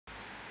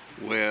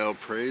Well,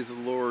 praise the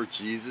Lord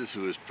Jesus,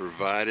 who has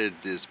provided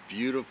this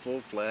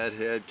beautiful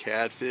flathead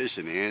catfish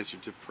in answer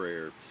to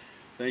prayer.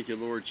 Thank you,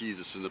 Lord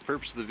Jesus. And the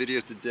purpose of the video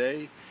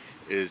today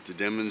is to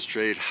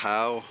demonstrate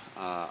how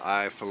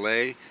I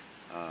fillet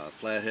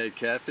flathead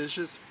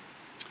catfishes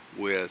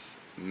with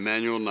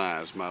manual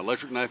knives. My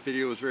electric knife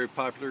video was very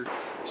popular,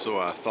 so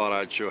I thought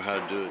I'd show how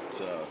to do it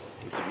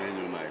with the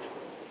manual knife.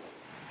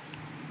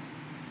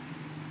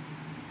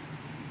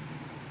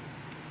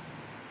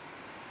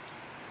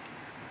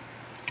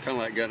 Kind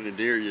of like gutting a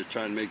deer, you're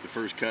trying to make the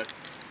first cut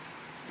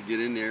to get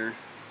in there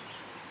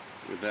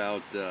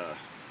without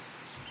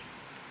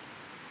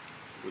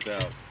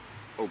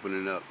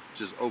opening up.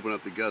 Just open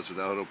up the guts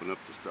without opening up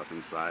the stuff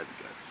inside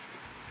the guts,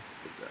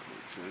 if that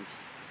makes sense.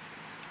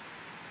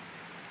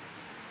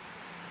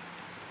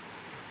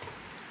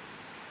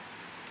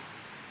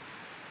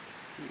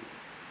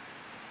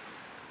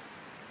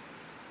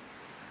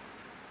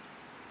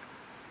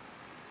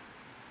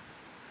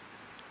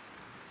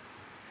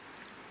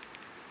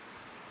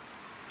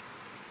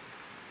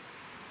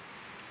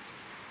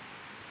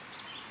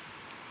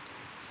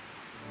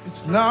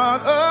 It's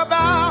not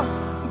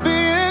about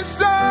being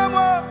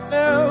someone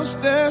else.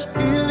 There's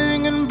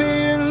healing in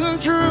being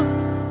true.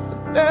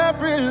 But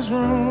there is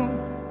room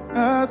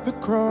at the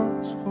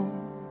cross for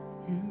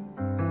you.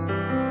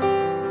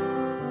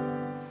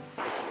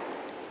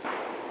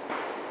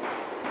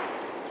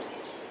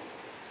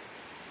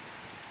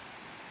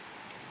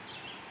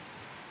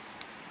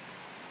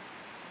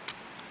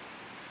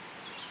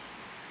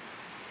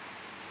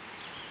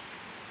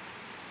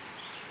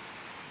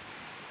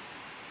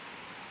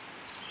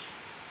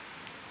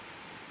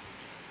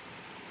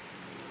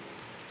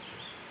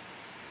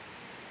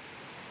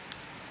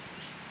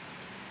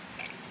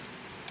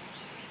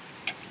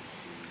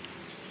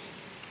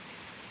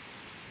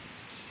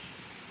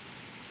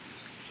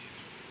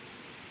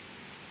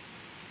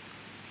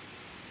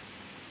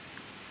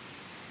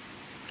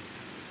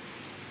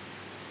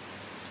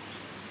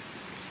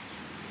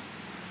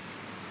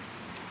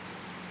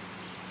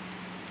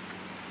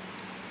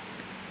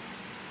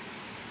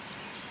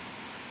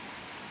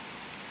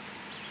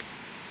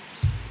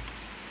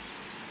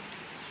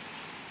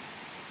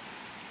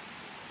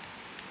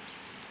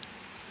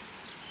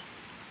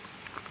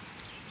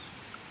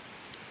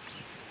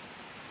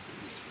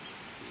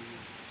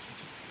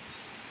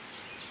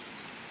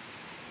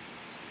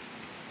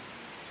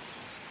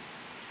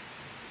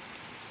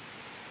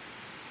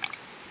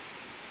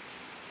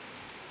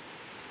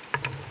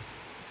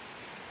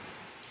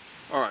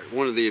 Alright,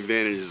 one of the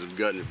advantages of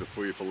gutting it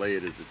before you fillet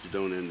it is that you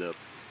don't end up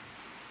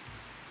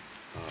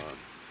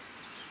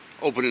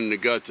opening the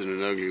guts in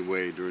an ugly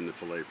way during the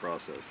fillet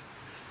process.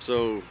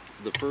 So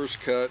the first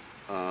cut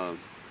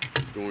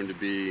is going to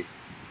be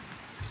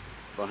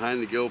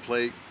behind the gill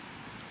plate,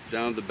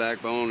 down the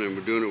backbone, and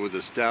we're doing it with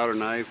a stouter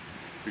knife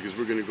because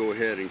we're going to go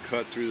ahead and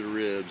cut through the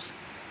ribs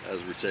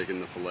as we're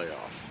taking the fillet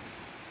off.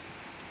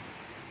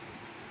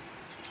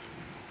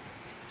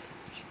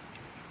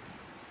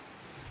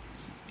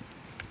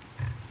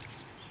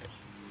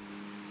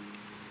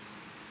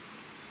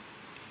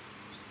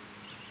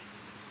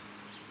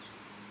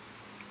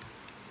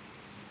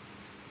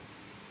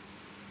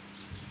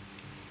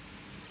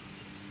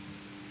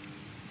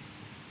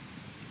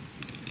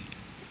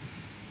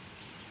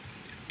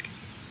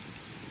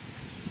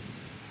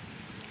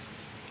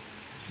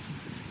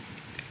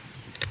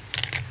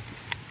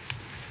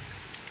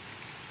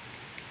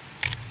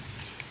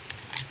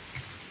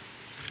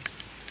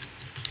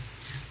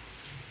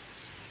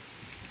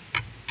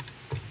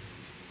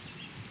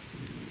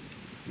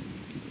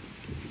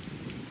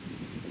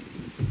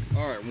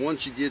 Alright,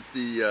 once you get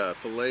the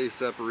fillet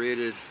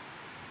separated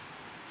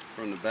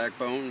from the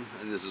backbone,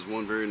 and this is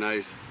one very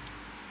nice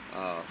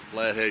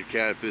flathead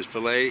catfish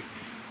fillet,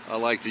 I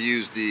like to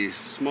use the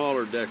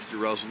smaller Dexter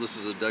Russell. This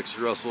is a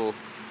Dexter Russell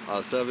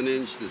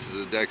 7-inch, this is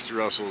a Dexter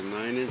Russell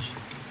 9-inch,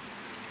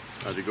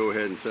 to go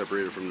ahead and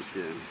separate it from the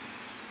skin.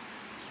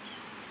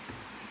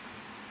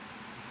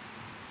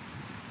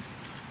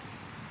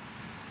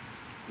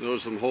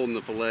 Notice I'm holding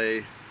the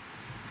fillet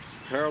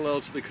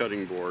parallel to the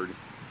cutting board,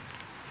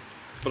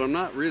 but I'm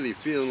not really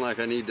feeling like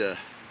I need to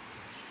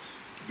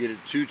get it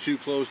too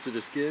close to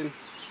the skin,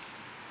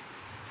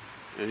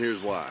 and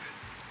here's why.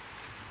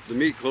 The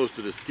meat close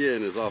to the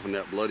skin is often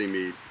that bloody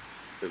meat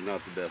is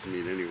not the best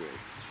meat anyway.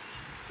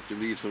 If you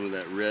leave some of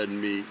that red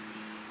meat,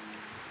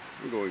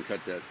 I'm going to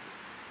cut that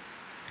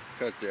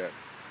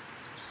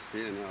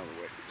skin out of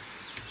the way.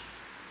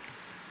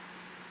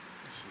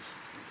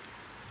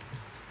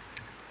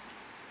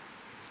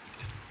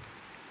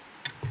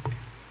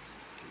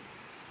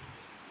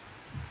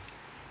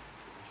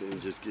 It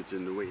just gets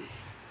in the way.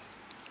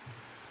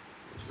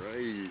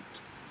 Right.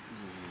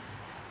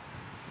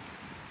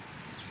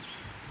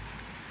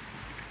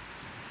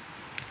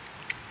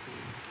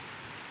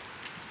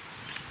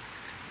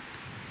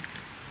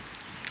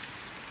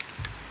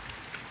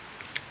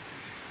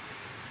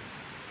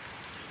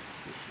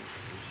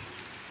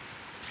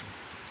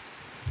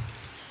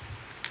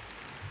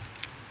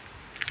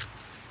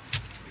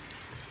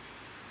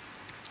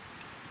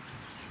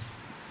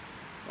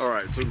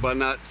 Alright, so by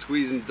not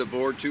squeezing the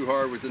board too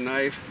hard with the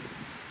knife,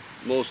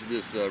 most of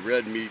this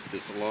red meat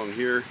that's along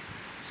here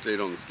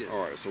stayed on the skin.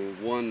 Alright, so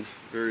one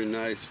very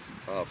nice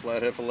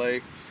flathead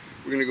fillet.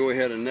 We're going to go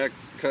ahead and neck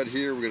cut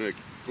here. We're going to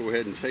go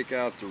ahead and take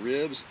out the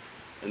ribs,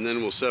 and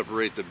then we'll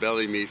separate the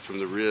belly meat from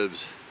the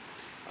ribs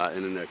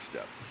in the next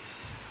step.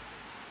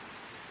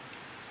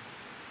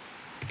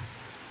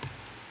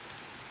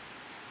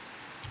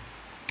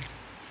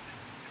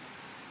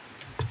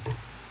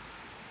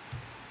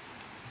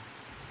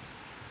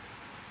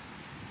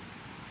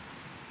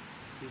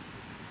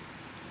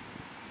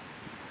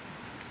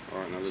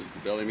 Alright, now this is the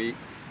belly meat.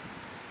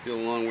 Peel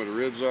along where the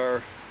ribs are.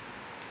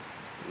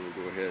 And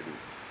we'll go ahead and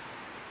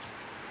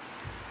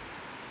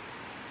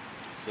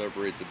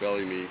separate the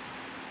belly meat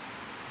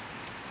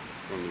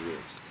from the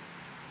ribs.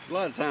 So a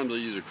lot of times I'll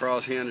use a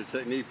cross-handed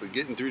technique, but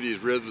getting through these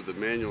ribs with a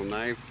manual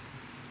knife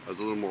has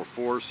a little more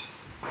force.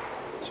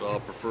 So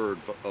I'll prefer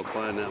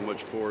applying that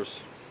much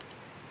force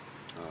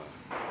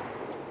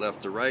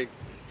left to right.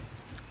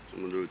 So I'm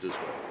going to do it this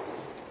way.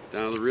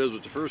 Down the ribs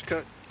with the first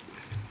cut.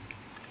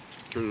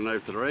 Turn the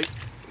knife to the right.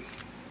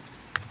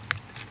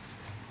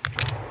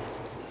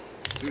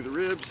 Through the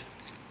ribs.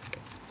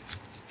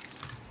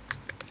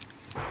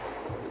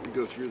 We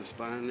go through the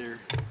spine there.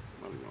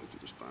 Probably going through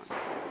the spine.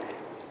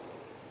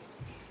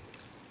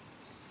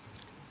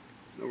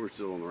 No, we're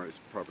still on the right,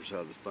 proper side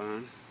of the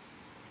spine.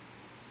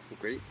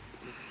 Okay.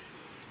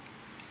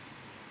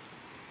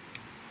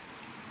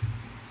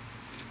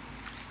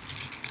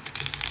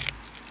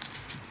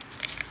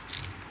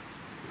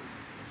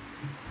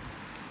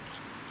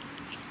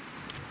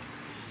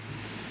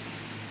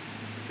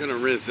 Gonna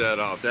rinse that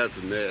off. That's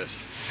a mess.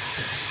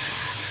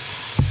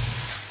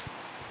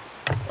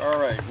 All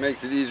right,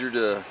 makes it easier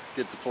to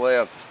get the fillet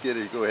off the skid.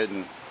 You go ahead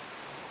and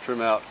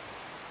trim out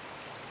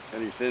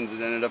any fins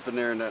that ended up in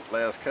there in that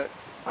last cut.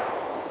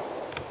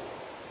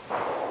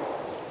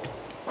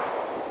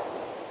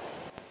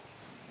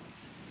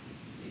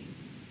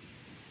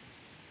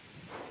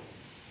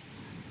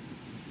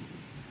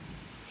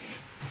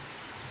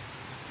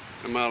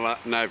 And my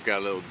knife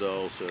got a little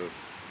dull, so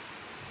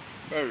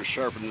better to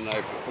sharpen the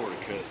knife before the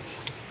cuts,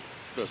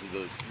 especially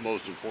the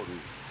most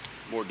important,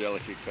 more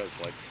delicate cuts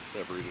like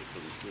separating it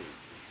from the skin.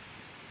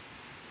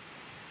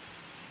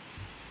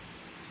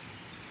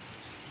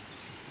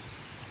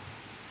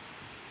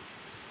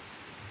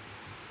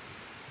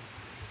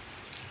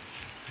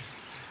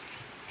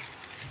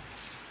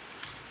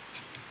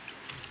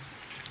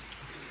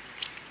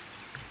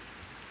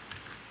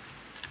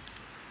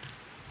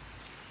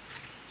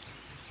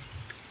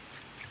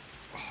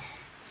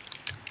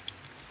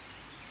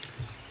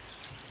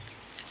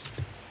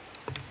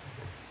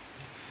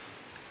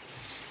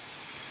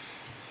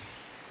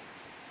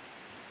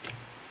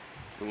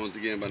 And once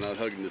again, by not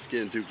hugging the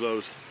skin too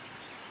close,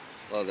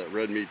 a lot of that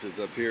red meat that's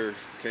up here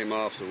came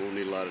off, so we'll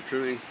need a lot of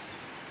trimming.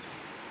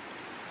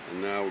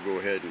 And now we'll go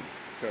ahead and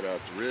cut out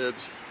the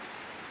ribs.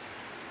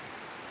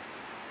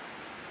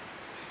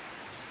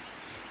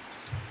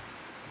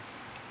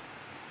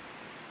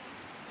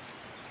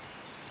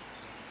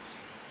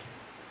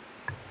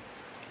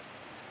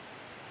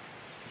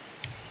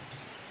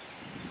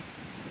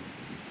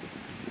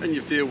 And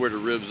you feel where the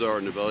ribs are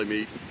in the belly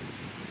meat.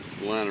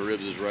 The line of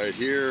ribs is right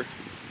here.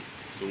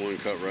 So one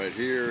cut right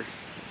here.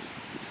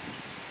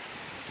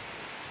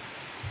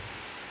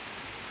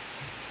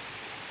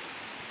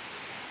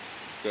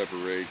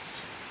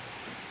 Separates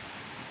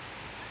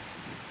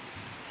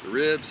the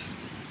ribs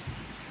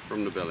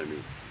from the belly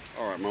meat.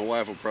 All right, my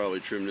wife will probably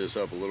trim this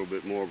up a little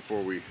bit more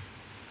before we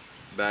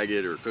bag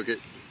it or cook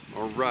it.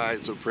 All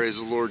right, so praise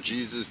the Lord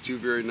Jesus. Two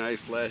very nice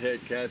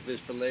flathead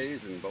catfish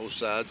fillets and both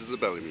sides of the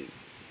belly meat.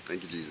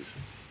 Thank you, Jesus.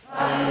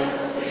 By the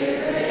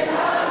Spirit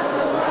I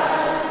will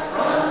rise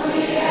from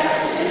the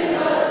ashes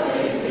of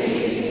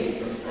defeat.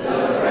 The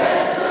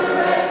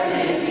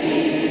resurrected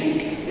King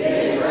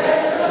is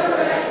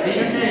resurrected. In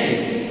your name.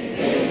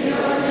 In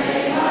your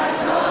name I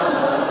come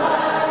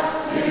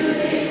alive to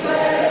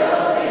declare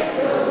your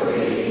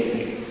victory.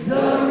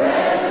 The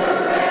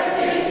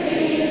resurrected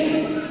King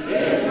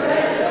is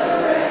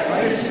resurrected. By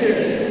your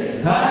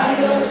Spirit. By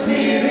your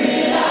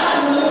Spirit I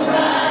will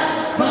rise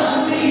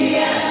from the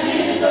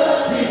ashes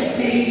of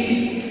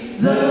defeat.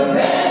 The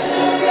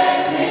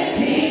resurrected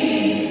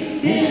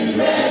King is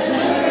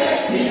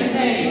resurrected. In your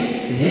name.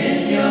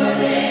 In your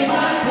name I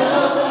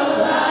come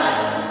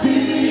alive to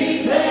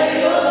declare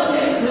your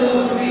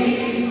victory.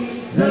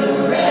 The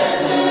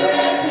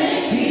resurrected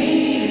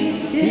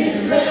King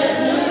is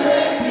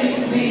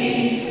resurrecting me.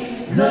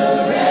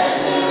 The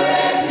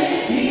resurrected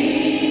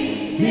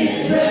King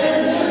is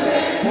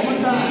resurrecting me. One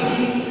more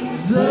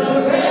time.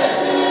 The